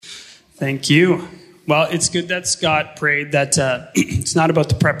Thank you. Well, it's good that Scott prayed that it's not about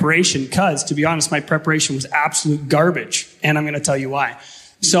the preparation, because, to be honest, my preparation was absolute garbage, and I'm going to tell you why.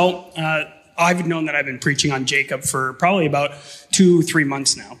 So I've known that I've been preaching on Jacob for probably about 2-3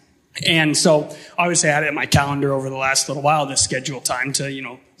 months now. And so obviously I had it in my calendar over the last little while to schedule time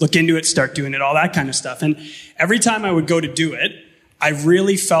to, look into it, start doing it, all that kind of stuff. And every time I would go to do it, I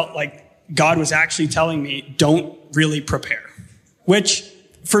really felt like God was actually telling me, don't really prepare, which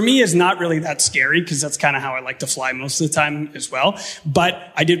for me is not really that scary, because that's kind of how I like to fly most of the time as well.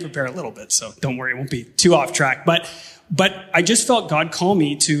 But I did prepare a little bit, so don't worry, it won't be too off track. But I just felt God call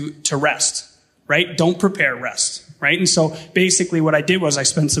me to rest, right? Don't prepare, rest. Right? And so basically what I did was I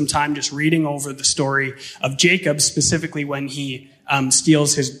spent some time just reading over the story of Jacob, specifically when he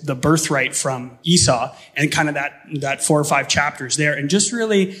steals the birthright from Esau, and kind of that 4 or 5 chapters there, and just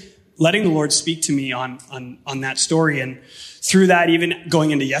really letting the Lord speak to me on that story. And through that, even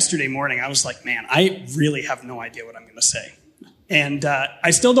going into yesterday morning, I was like, man, I really have no idea what I'm going to say. And I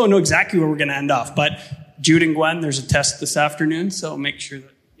still don't know exactly where we're going to end off. But Jude and Gwen, there's a test this afternoon, so make sure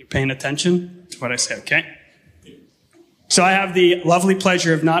that you're paying attention to what I say, okay? So I have the lovely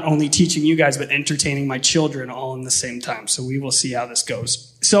pleasure of not only teaching you guys, but entertaining my children all in the same time. So we will see how this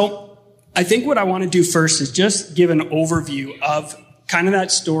goes. So I think what I want to do first is just give an overview of kind of that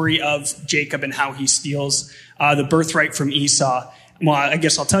story of Jacob and how he steals the birthright from Esau. Well, I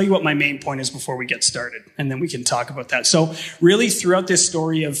guess I'll tell you what my main point is before we get started, and then we can talk about that. So really throughout this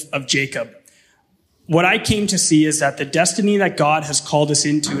story of Jacob, what I came to see is that the destiny that God has called us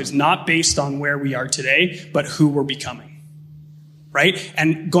into is not based on where we are today, but who we're becoming. Right?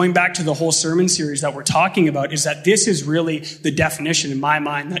 And going back to the whole sermon series that we're talking about, is that this is really the definition in my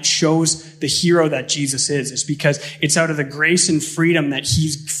mind that shows the hero that Jesus is because it's out of the grace and freedom that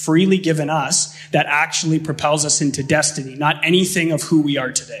he's freely given us that actually propels us into destiny, not anything of who we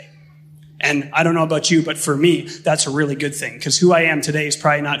are today. And I don't know about you, but for me, that's a really good thing, because who I am today is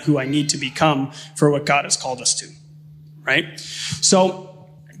probably not who I need to become for what God has called us to. Right? So,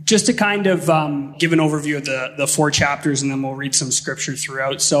 just to kind of give an overview of the 4 chapters, and then we'll read some scripture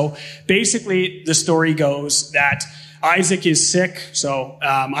throughout. So basically, the story goes that Isaac is sick. So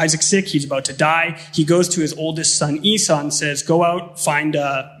Isaac's sick. He's about to die. He goes to his oldest son Esau and says, go out,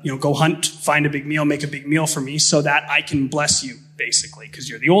 go hunt, find a big meal, make a big meal for me so that I can bless you, basically, because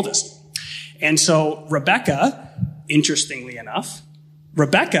you're the oldest. And so Rebecca, interestingly enough,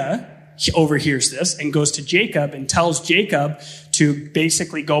 overhears this and goes to Jacob and tells Jacob to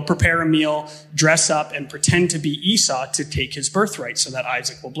basically go prepare a meal, dress up, and pretend to be Esau to take his birthright so that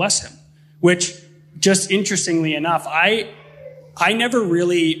Isaac will bless him. Which, just interestingly enough, I never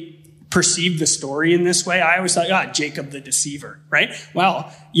really perceived the story in this way. I always thought, Jacob the deceiver, right?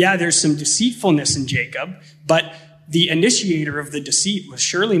 Well, yeah, there's some deceitfulness in Jacob, but the initiator of the deceit was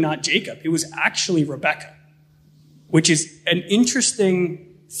surely not Jacob. It was actually Rebecca, which is an interesting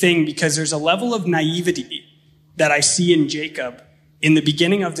thing, because there's a level of naivety that I see in Jacob in the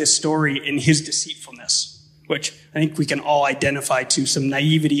beginning of this story in his deceitfulness, which I think we can all identify to some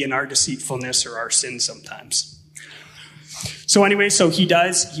naivety in our deceitfulness or our sin sometimes. So anyway, so he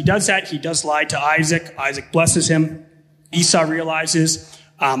does that. He does lie to Isaac. Isaac blesses him. Esau realizes,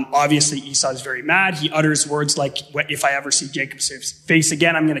 obviously Esau is very mad. He utters words like, if I ever see Jacob's face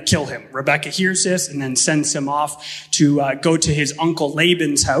again, I'm going to kill him. Rebecca hears this and then sends him off to go to his uncle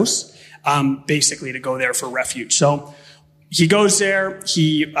Laban's house, basically to go there for refuge. So he goes there.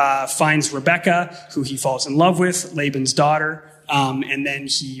 He finds Rebecca, who he falls in love with, Laban's daughter. And then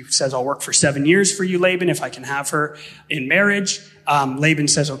he says, I'll work for 7 years for you, Laban, if I can have her in marriage. Laban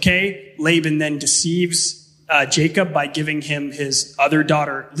says, okay. Laban then deceives Jacob by giving him his other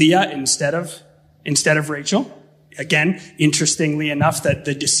daughter, Leah, instead of Rachel. Again, interestingly enough, that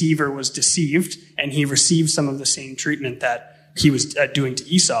the deceiver was deceived and he received some of the same treatment that he was doing to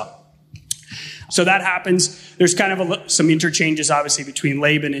Esau. So that happens. There's kind of some interchanges, obviously, between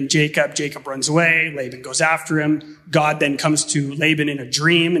Laban and Jacob. Jacob runs away. Laban goes after him. God then comes to Laban in a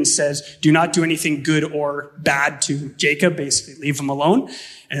dream and says, do not do anything good or bad to Jacob. Basically, leave him alone.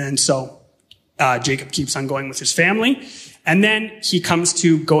 And so Jacob keeps on going with his family. And then he comes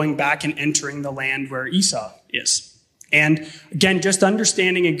to going back and entering the land where Esau is. And again, just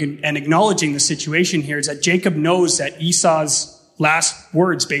understanding and acknowledging the situation here is that Jacob knows that Esau's last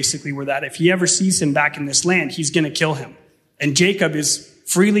words basically were that if he ever sees him back in this land, he's going to kill him. And Jacob is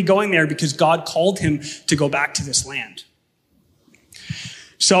freely going there because God called him to go back to this land.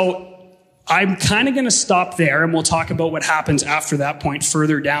 So I'm kind of going to stop there, and we'll talk about what happens after that point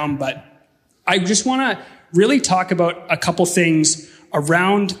further down. But I just want to really talk about a couple things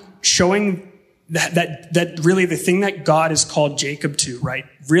around showing that really the thing that God has called Jacob to, right,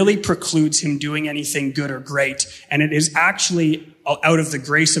 really precludes him doing anything good or great. And it is actually out of the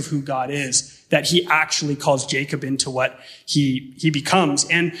grace of who God is that he actually calls Jacob into what he becomes.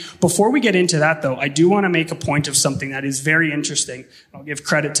 And before we get into that, though, I do want to make a point of something that is very interesting. I'll give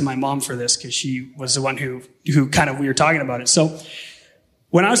credit to my mom for this because she was the one who we were talking about it. So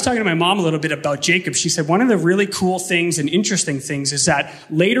when I was talking to my mom a little bit about Jacob, she said one of the really cool things and interesting things is that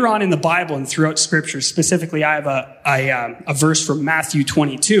later on in the Bible and throughout Scripture, specifically I have a verse from Matthew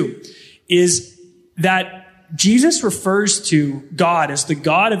 22, is that Jesus refers to God as the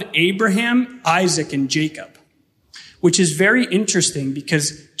God of Abraham, Isaac, and Jacob, which is very interesting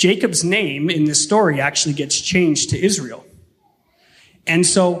because Jacob's name in this story actually gets changed to Israel. And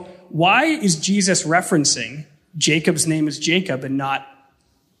so why is Jesus referencing Jacob's name as Jacob and not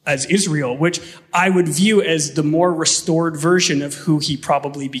as Israel, which I would view as the more restored version of who he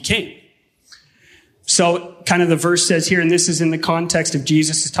probably became? So kind of the verse says here, and this is in the context of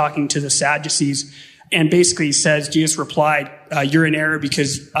Jesus is talking to the Sadducees, and basically he says, Jesus replied, you're in error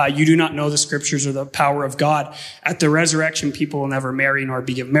because you do not know the scriptures or the power of God. At the resurrection, people will never marry nor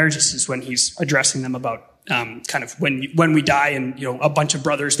be given marriages. This is when he's addressing them about kind of when we die and, a bunch of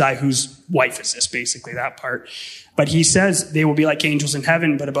brothers die, whose wife is this, basically, that part. But he says they will be like angels in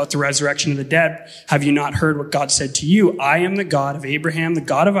heaven, but about the resurrection of the dead, have you not heard what God said to you? I am the God of Abraham, the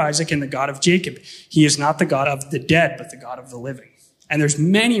God of Isaac, and the God of Jacob. He is not the God of the dead, but the God of the living. And there's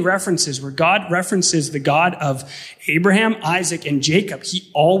many references where God references the God of Abraham, Isaac, and Jacob. He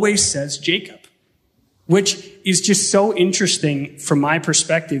always says Jacob, which is just so interesting from my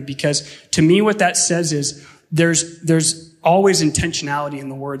perspective, because to me what that says is there's always intentionality in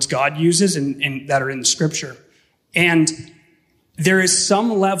the words God uses and that are in the scripture. And there is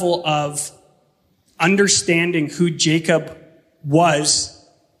some level of understanding who Jacob was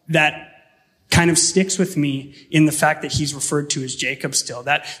that kind of sticks with me in the fact that he's referred to as Jacob still.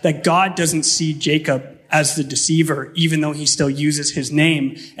 That God doesn't see Jacob as the deceiver, even though he still uses his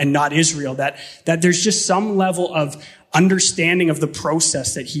name and not Israel. That there's just some level of understanding of the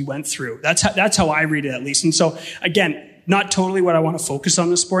process that he went through. That's how I read it, at least. And so, again, not totally what I want to focus on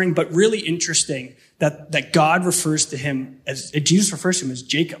this morning, but really interesting that God refers to him Jesus refers to him as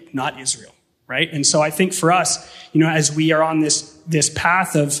Jacob, not Israel, right? And so I think for us, as we are on this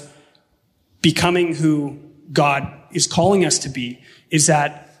path of becoming who God is calling us to be, is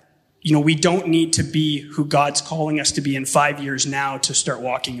that, we don't need to be who God's calling us to be in 5 years now to start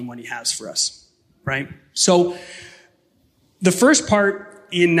walking in what he has for us, right? So the first part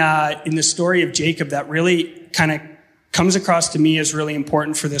in the story of Jacob that really kind of comes across to me as really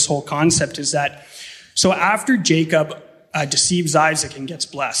important for this whole concept is that, so after Jacob deceives Isaac and gets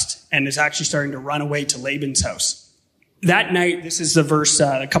blessed and is actually starting to run away to Laban's house, that night, this is the verse,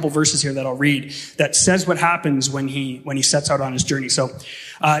 a couple verses here that I'll read that says what happens when he sets out on his journey. So,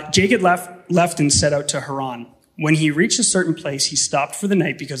 Jacob left and set out to Haran. When he reached a certain place, he stopped for the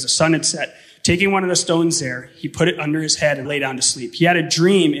night because the sun had set. Taking one of the stones there, he put it under his head and lay down to sleep. He had a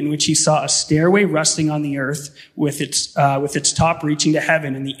dream in which he saw a stairway resting on the earth with its top reaching to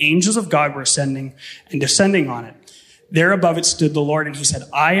heaven, and the angels of God were ascending and descending on it. There above it stood the Lord, and he said,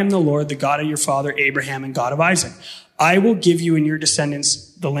 I am the Lord, the God of your father Abraham and God of Isaac. I will give you and your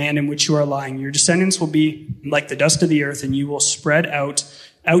descendants the land in which you are lying. Your descendants will be like the dust of the earth, and you will spread out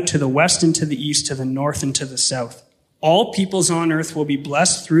to the west and to the east, to the north and to the south. All peoples on earth will be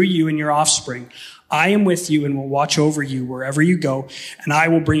blessed through you and your offspring. I am with you and will watch over you wherever you go, and I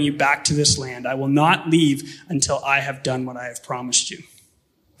will bring you back to this land. I will not leave until I have done what I have promised you.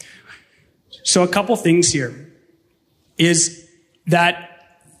 So a couple things here is that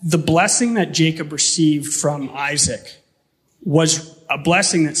the blessing that Jacob received from Isaac was a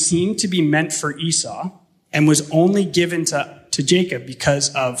blessing that seemed to be meant for Esau and was only given to Jacob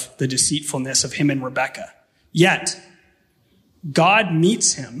because of the deceitfulness of him and Rebekah. Yet, God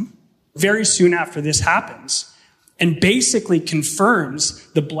meets him very soon after this happens and basically confirms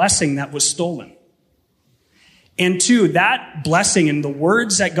the blessing that was stolen. And two, that blessing and the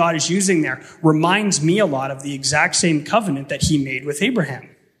words that God is using there reminds me a lot of the exact same covenant that he made with Abraham.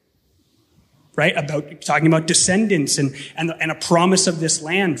 Right? About talking about descendants and a promise of this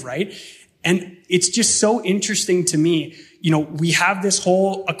land, right? And it's just so interesting to me. We have this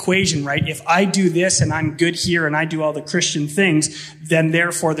whole equation, right? If I do this and I'm good here and I do all the Christian things, then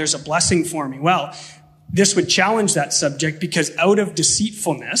therefore there's a blessing for me. Well, this would challenge that subject because out of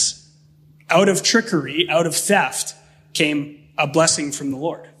deceitfulness, out of trickery, out of theft came a blessing from the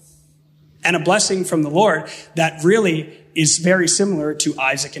Lord. And a blessing from the Lord that really is very similar to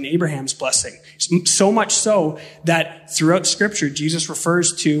Isaac and Abraham's blessing. So much so that throughout Scripture, Jesus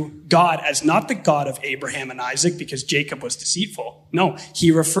refers to God as not the God of Abraham and Isaac because Jacob was deceitful. No,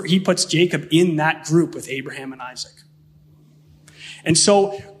 he puts Jacob in that group with Abraham and Isaac. And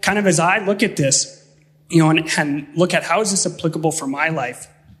so kind of as I look at this, and look at how is this applicable for my life,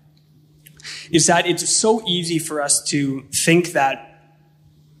 is that it's so easy for us to think that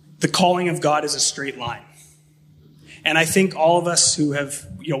the calling of God is a straight line. And I think all of us who have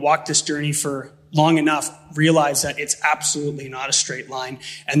walked this journey for long enough realize that it's absolutely not a straight line.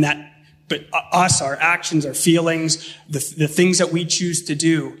 And but us, our actions, our feelings, the things that we choose to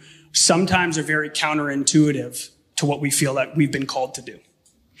do sometimes are very counterintuitive to what we feel that we've been called to do.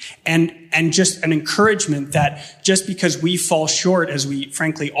 And just an encouragement that just because we fall short, as we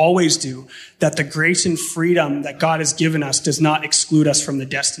frankly always do, that the grace and freedom that God has given us does not exclude us from the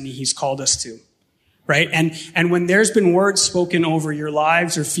destiny he's called us to, right? And when there's been words spoken over your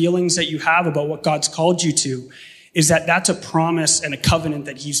lives or feelings that you have about what God's called you to, is that that's a promise and a covenant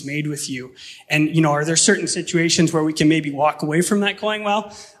that he's made with you. And, are there certain situations where we can maybe walk away from that going,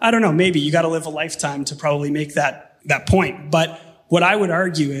 well, I don't know, maybe you got to live a lifetime to probably make that point. But what I would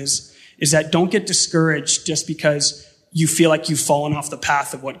argue is that don't get discouraged just because you feel like you've fallen off the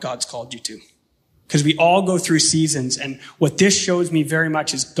path of what God's called you to. Because we all go through seasons. And what this shows me very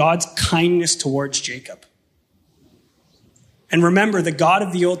much is God's kindness towards Jacob. And remember, the God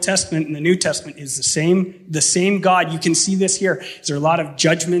of the Old Testament and the New Testament is the same God. You can see this here. Is there a lot of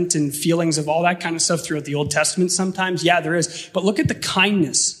judgment and feelings of all that kind of stuff throughout the Old Testament sometimes? Yeah, there is. But look at the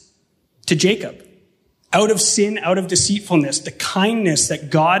kindness to Jacob. Out of sin, out of deceitfulness, the kindness that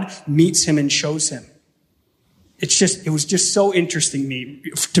God meets him and shows him. It was just so interesting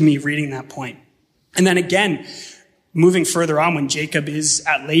to me reading that point. And then again, moving further on when Jacob is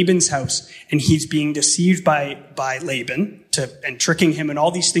at Laban's house and he's being deceived by Laban and tricking him and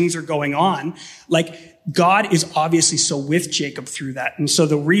all these things are going on, God is obviously so with Jacob through that. And so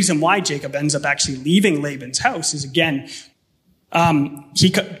the reason why Jacob ends up actually leaving Laban's house is again,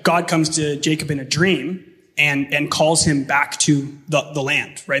 God comes to Jacob in a dream and calls him back to the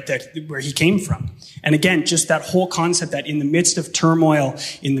land, right, where he came from. And again, just that whole concept that in the midst of turmoil,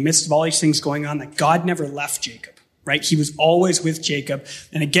 in the midst of all these things going on, that God never left Jacob, right? He was always with Jacob.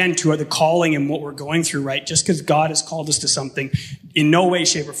 And again, to the calling and what we're going through, right? Just because God has called us to something in no way,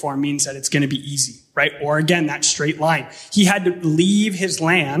 shape, or form means that it's going to be easy, right? Or again, that straight line. He had to leave his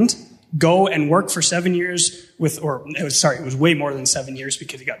land, go and work for 7 years it was way more than 7 years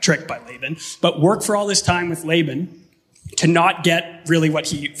because he got tricked by Laban, but work for all this time with Laban to not get really what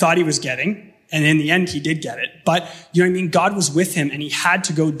he thought he was getting. And in the end, he did get it. But, God was with him and he had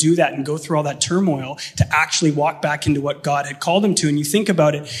to go do that and go through all that turmoil to actually walk back into what God had called him to. And you think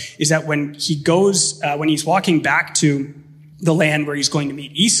about it, is that when he's walking back to the land where he's going to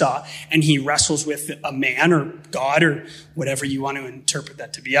meet Esau, and he wrestles with a man or God or whatever you want to interpret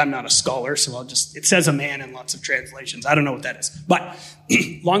that to be. I'm not a scholar, so it says a man in lots of translations. I don't know what that is. But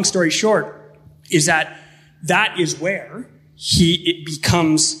long story short is that is where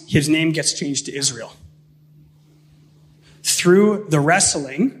his name gets changed to Israel. Through the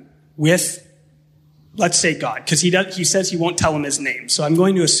wrestling with, let's say God, because he says he won't tell him his name, so I'm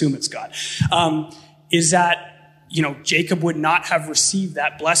going to assume it's God, is that Jacob would not have received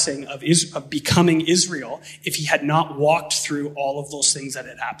that blessing of becoming Israel if he had not walked through all of those things that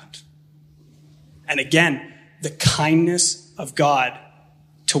had happened. And again, the kindness of God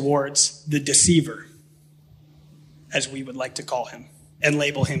towards the deceiver, as we would like to call him, and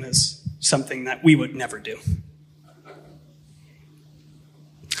label him as something that we would never do.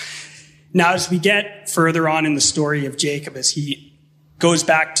 Now, as we get further on in the story of Jacob, as he goes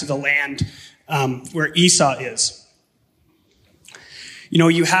back to the land where Esau is,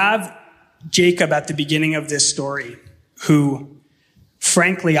 you have Jacob at the beginning of this story who,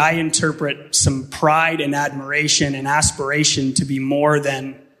 frankly, I interpret some pride and admiration and aspiration to be more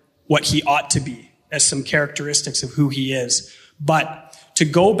than what he ought to be as some characteristics of who he is. But to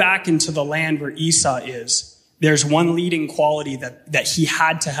go back into the land where Esau is, there's one leading quality that he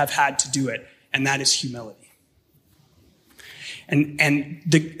had to do it, and that is humility. And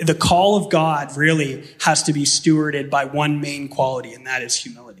the call of God really has to be stewarded by one main quality, and that is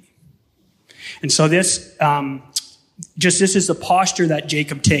humility. And so this is the posture that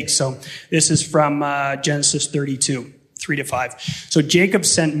Jacob takes. So this is from Genesis 32, 3-5. So Jacob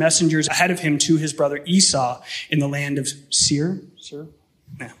sent messengers ahead of him to his brother Esau in the land of Seir?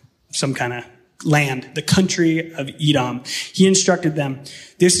 Yeah, some kind of land, the country of Edom. He instructed them,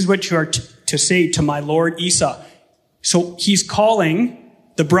 "This is what you are to say to my lord Esau." So he's calling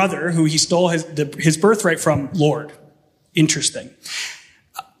the brother who he stole his birthright from, Lord. Interesting.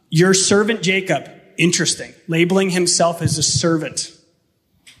 Your servant Jacob, interesting. Labeling himself as a servant,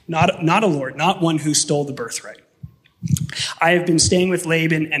 not a Lord, not one who stole the birthright. I have been staying with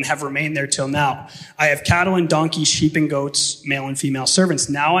Laban and have remained there till now. I have cattle and donkeys, sheep and goats, male and female servants.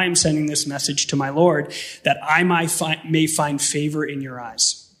 Now I am sending this message to my Lord that I may find favor in your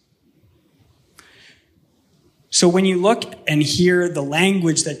eyes. So when you look and hear the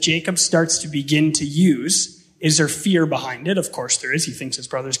language that Jacob starts to begin to use, is there fear behind it? Of course there is. He thinks his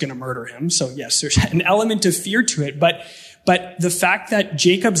brother's going to murder him. So yes, there's an element of fear to it. But the fact that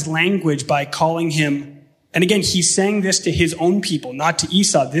Jacob's language by calling him, and again, he's saying this to his own people, not to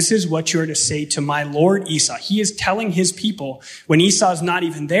Esau. This is what you're to say to my Lord Esau. He is telling his people, when Esau's not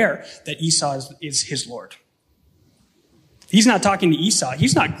even there, that Esau is his Lord. He's not talking to Esau.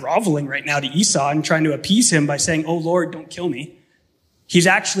 He's not groveling right now to Esau and trying to appease him by saying, oh Lord, don't kill me. He's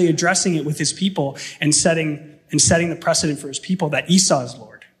actually addressing it with his people and setting the precedent for his people that Esau is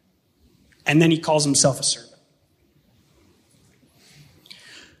Lord. And then he calls himself a servant.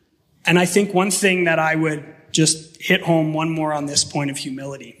 And I think one thing that I would just hit home one more on this point of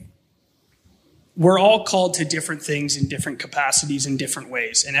humility. We're all called to different things in different capacities in different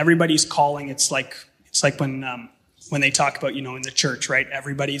ways. And everybody's calling, it's like when they talk about, in the church, right?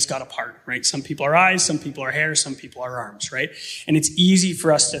 Everybody's got a part, right? Some people are eyes, some people are hair, some people are arms, right? And it's easy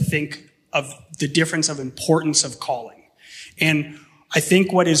for us to think of the difference of importance of calling. And I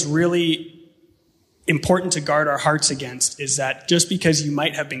think what is really important to guard our hearts against is that just because you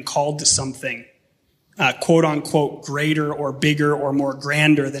might have been called to something, quote unquote, greater or bigger or more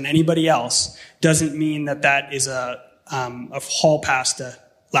grander than anybody else, doesn't mean that is a hall pass to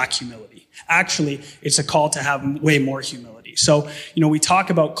lack humility. Actually, it's a call to have way more humility. So, we talk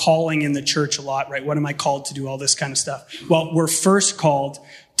about calling in the church a lot, right? What am I called to do? All this kind of stuff. Well, we're first called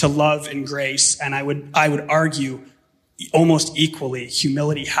to love and grace. And I would argue almost equally,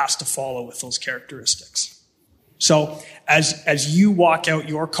 humility has to follow with those characteristics. So as you walk out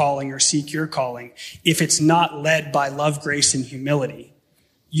your calling or seek your calling, if it's not led by love, grace, and humility,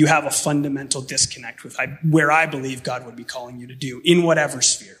 you have a fundamental disconnect with where I believe God would be calling you to do in whatever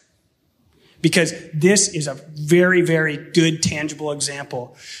sphere. Because this is a very, very good, tangible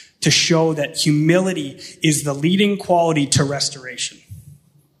example to show that humility is the leading quality to restoration.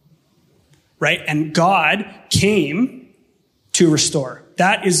 Right? And God came to restore.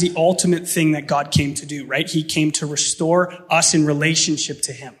 That is the ultimate thing that God came to do, right? He came to restore us in relationship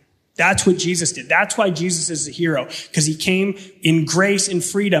to him. That's what Jesus did. That's why Jesus is the hero, because he came in grace and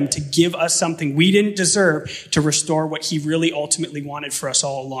freedom to give us something we didn't deserve, to restore what he really ultimately wanted for us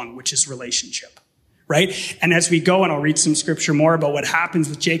all along, which is relationship. Right? And as we go, and I'll read some scripture more about what happens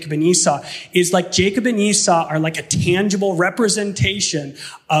with Jacob and Esau, is like Jacob and Esau are like a tangible representation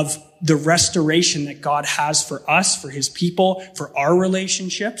of the restoration that God has for us, for his people, for our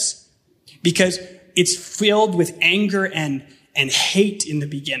relationships, because it's filled with anger and hate in the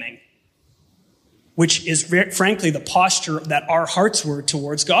beginning, which is frankly the posture that our hearts were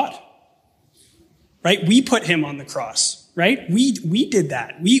towards God. Right? We put him on the cross. Right? We did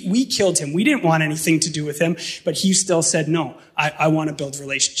that. We killed him. We didn't want anything to do with him, but he still said, no, I want to build a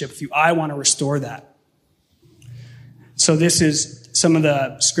relationship with you. I want to restore that. So this is some of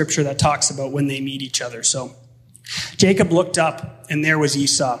the scripture that talks about when they meet each other. So Jacob looked up, and there was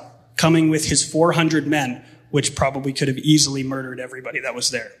Esau coming with his 400 men, which probably could have easily murdered everybody that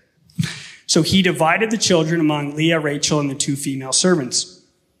was there. So he divided the children among Leah, Rachel, and the 2 female servants.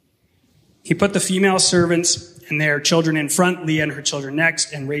 He put the female servants and their children in front, Leah and her children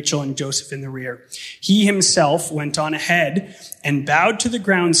next, and Rachel and Joseph in the rear. He himself went on ahead and bowed to the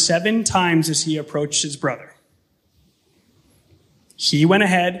ground 7 times as he approached his brother. He went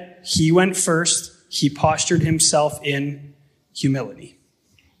ahead, he went first, he postured himself in humility.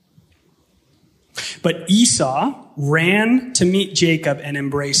 But Esau ran to meet Jacob and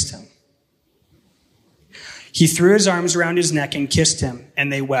embraced him. He threw his arms around his neck and kissed him,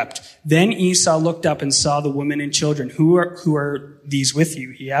 and they wept. Then Esau looked up and saw the women and children. Who are these with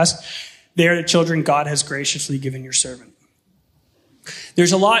you? He asked. They are the children God has graciously given your servant.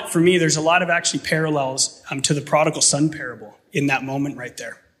 There's a lot of actually parallels to the prodigal son parable in that moment right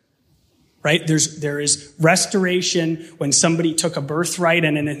there. Right? There is restoration when somebody took a birthright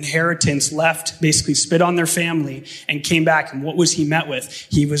and an inheritance, left, basically spit on their family, and came back. And what was he met with?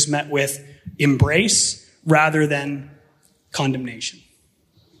 He was met with embrace rather than condemnation.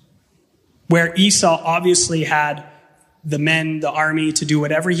 Where Esau obviously had the men, the army, to do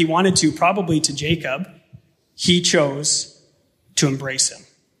whatever he wanted to, probably to Jacob, he chose to embrace him.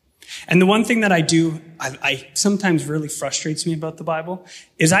 And the one thing that I sometimes really frustrates me about the Bible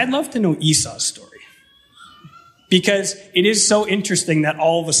is I'd love to know Esau's story. Because it is so interesting that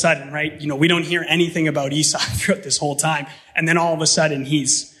all of a sudden, right, we don't hear anything about Esau throughout this whole time. And then all of a sudden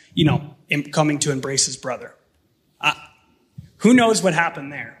he's, coming to embrace his brother. Who knows what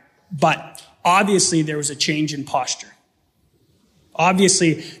happened there? But obviously there was a change in posture.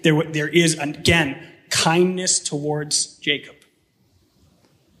 Obviously there is, again, kindness towards Jacob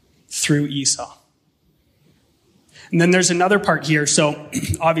through Esau. And then there's another part here. So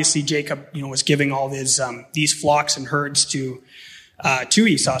obviously Jacob, was giving all these flocks and herds to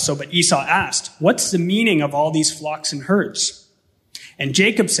Esau. But Esau asked, "What's the meaning of all these flocks and herds?" And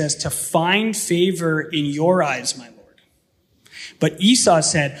Jacob says, "To find favor in your eyes, my Lord." But Esau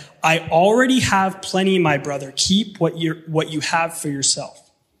said, "I already have plenty, my brother. Keep what you have for yourself."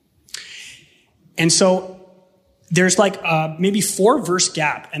 And so there's like maybe 4-verse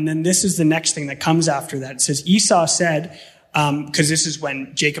gap. And then this is the next thing that comes after that. It says, Esau said, because this is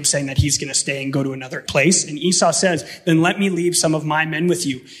when Jacob's saying that he's going to stay and go to another place. And Esau says, "Then let me leave some of my men with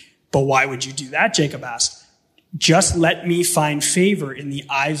you." "But why would you do that?" Jacob asked. "Just let me find favor in the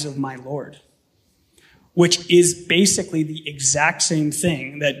eyes of my Lord." Which is basically the exact same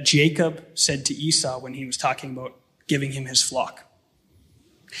thing that Jacob said to Esau when he was talking about giving him his flock.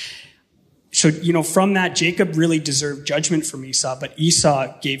 So, from that, Jacob really deserved judgment from Esau, but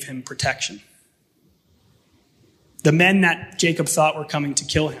Esau gave him protection. The men that Jacob thought were coming to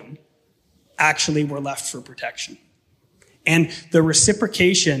kill him actually were left for protection. And the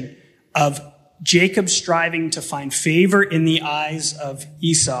reciprocation of Jacob striving to find favor in the eyes of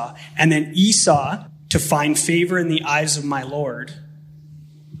Esau, and then Esau to find favor in the eyes of my Lord.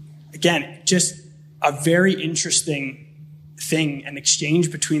 Again, just a very interesting thing, an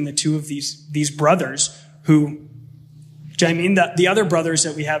exchange between the two of these brothers who, the other brothers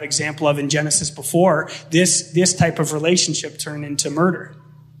that we have example of in Genesis before, this type of relationship turned into murder,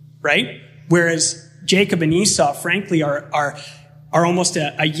 right? Whereas Jacob and Esau, frankly, are almost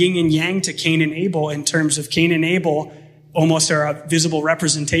a yin and yang to Cain and Abel, in terms of Cain and Abel almost are a visible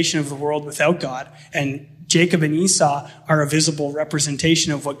representation of the world without God. And Jacob and Esau are a visible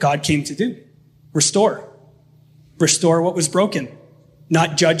representation of what God came to do. Restore what was broken,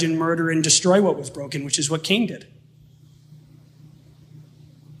 not judge and murder and destroy what was broken, which is what Cain did.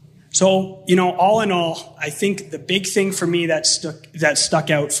 So, all in all, I think the big thing for me that stuck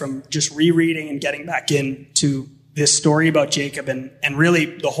out from just rereading and getting back into this story about Jacob and really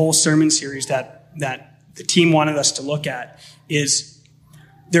the whole sermon series that the team wanted us to look at is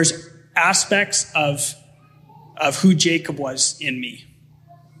there's aspects of who Jacob was in me.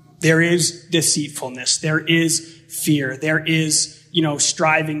 There is deceitfulness. There is fear. There is,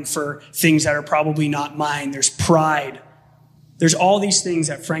 striving for things that are probably not mine. There's pride. There's all these things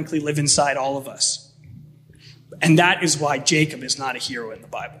that frankly live inside all of us. And that is why Jacob is not a hero in the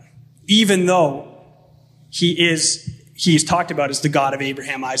Bible. Even though he's talked about as the God of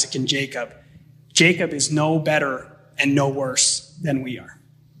Abraham, Isaac, and Jacob. Jacob is no better and no worse than we are.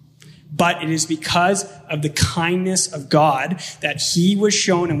 But it is because of the kindness of God that he was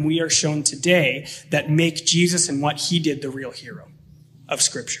shown and we are shown today that make Jesus and what he did the real hero of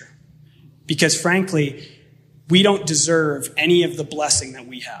Scripture. Because frankly, we don't deserve any of the blessing that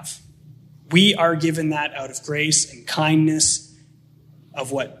we have. We are given that out of grace and kindness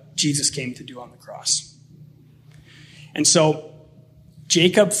of what Jesus came to do on the cross. And so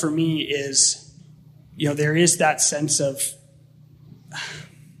Jacob for me is, there is that sense of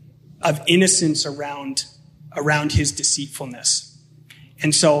innocence around his deceitfulness.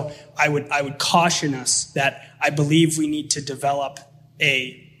 And so I would caution us that I believe we need to develop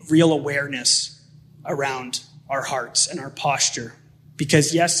a real awareness around our hearts and our posture.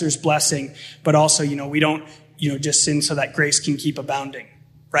 Because yes, there's blessing, but also, we don't, just sin so that grace can keep abounding,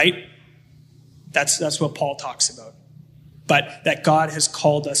 right? That's what Paul talks about. But that God has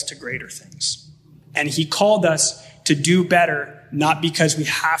called us to greater things. And he called us to do better, not because we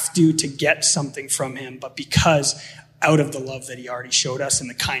have to get something from him, but because out of the love that he already showed us and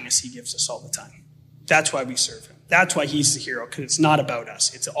the kindness he gives us all the time. That's why we serve him. That's why he's the hero, because it's not about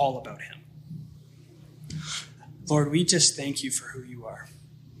us. It's all about him. Lord, we just thank you for who you are.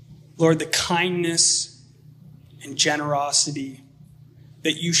 Lord, the kindness and generosity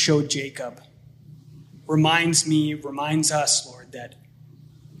that you showed Jacob reminds us, Lord, that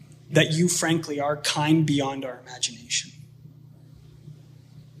you frankly are kind beyond our imagination.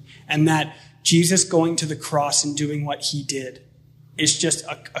 And that Jesus going to the cross and doing what he did is just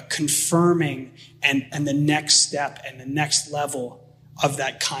a confirming and the next step and the next level of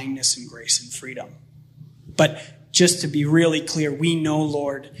that kindness and grace and freedom. But just to be really clear, we know,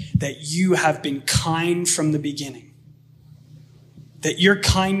 Lord, that you have been kind from the beginning. That your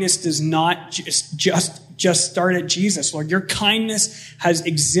kindness does not just start at Jesus, Lord. Your kindness has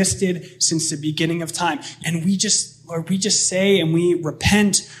existed since the beginning of time. And we just say and we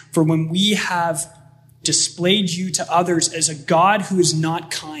repent for when we have displayed you to others as a God who is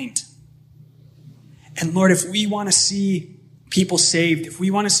not kind. And Lord, if we want to see people saved, if we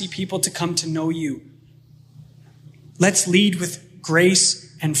want to see people to come to know you, let's lead with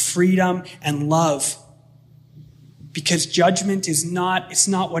grace and freedom and love. Because judgment it's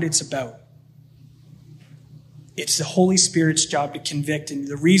not what it's about. It's the Holy Spirit's job to convict. And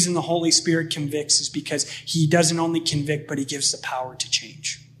the reason the Holy Spirit convicts is because he doesn't only convict, but he gives the power to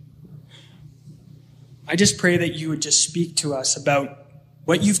change. I just pray that you would just speak to us about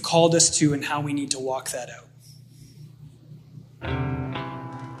what you've called us to and how we need to walk that out.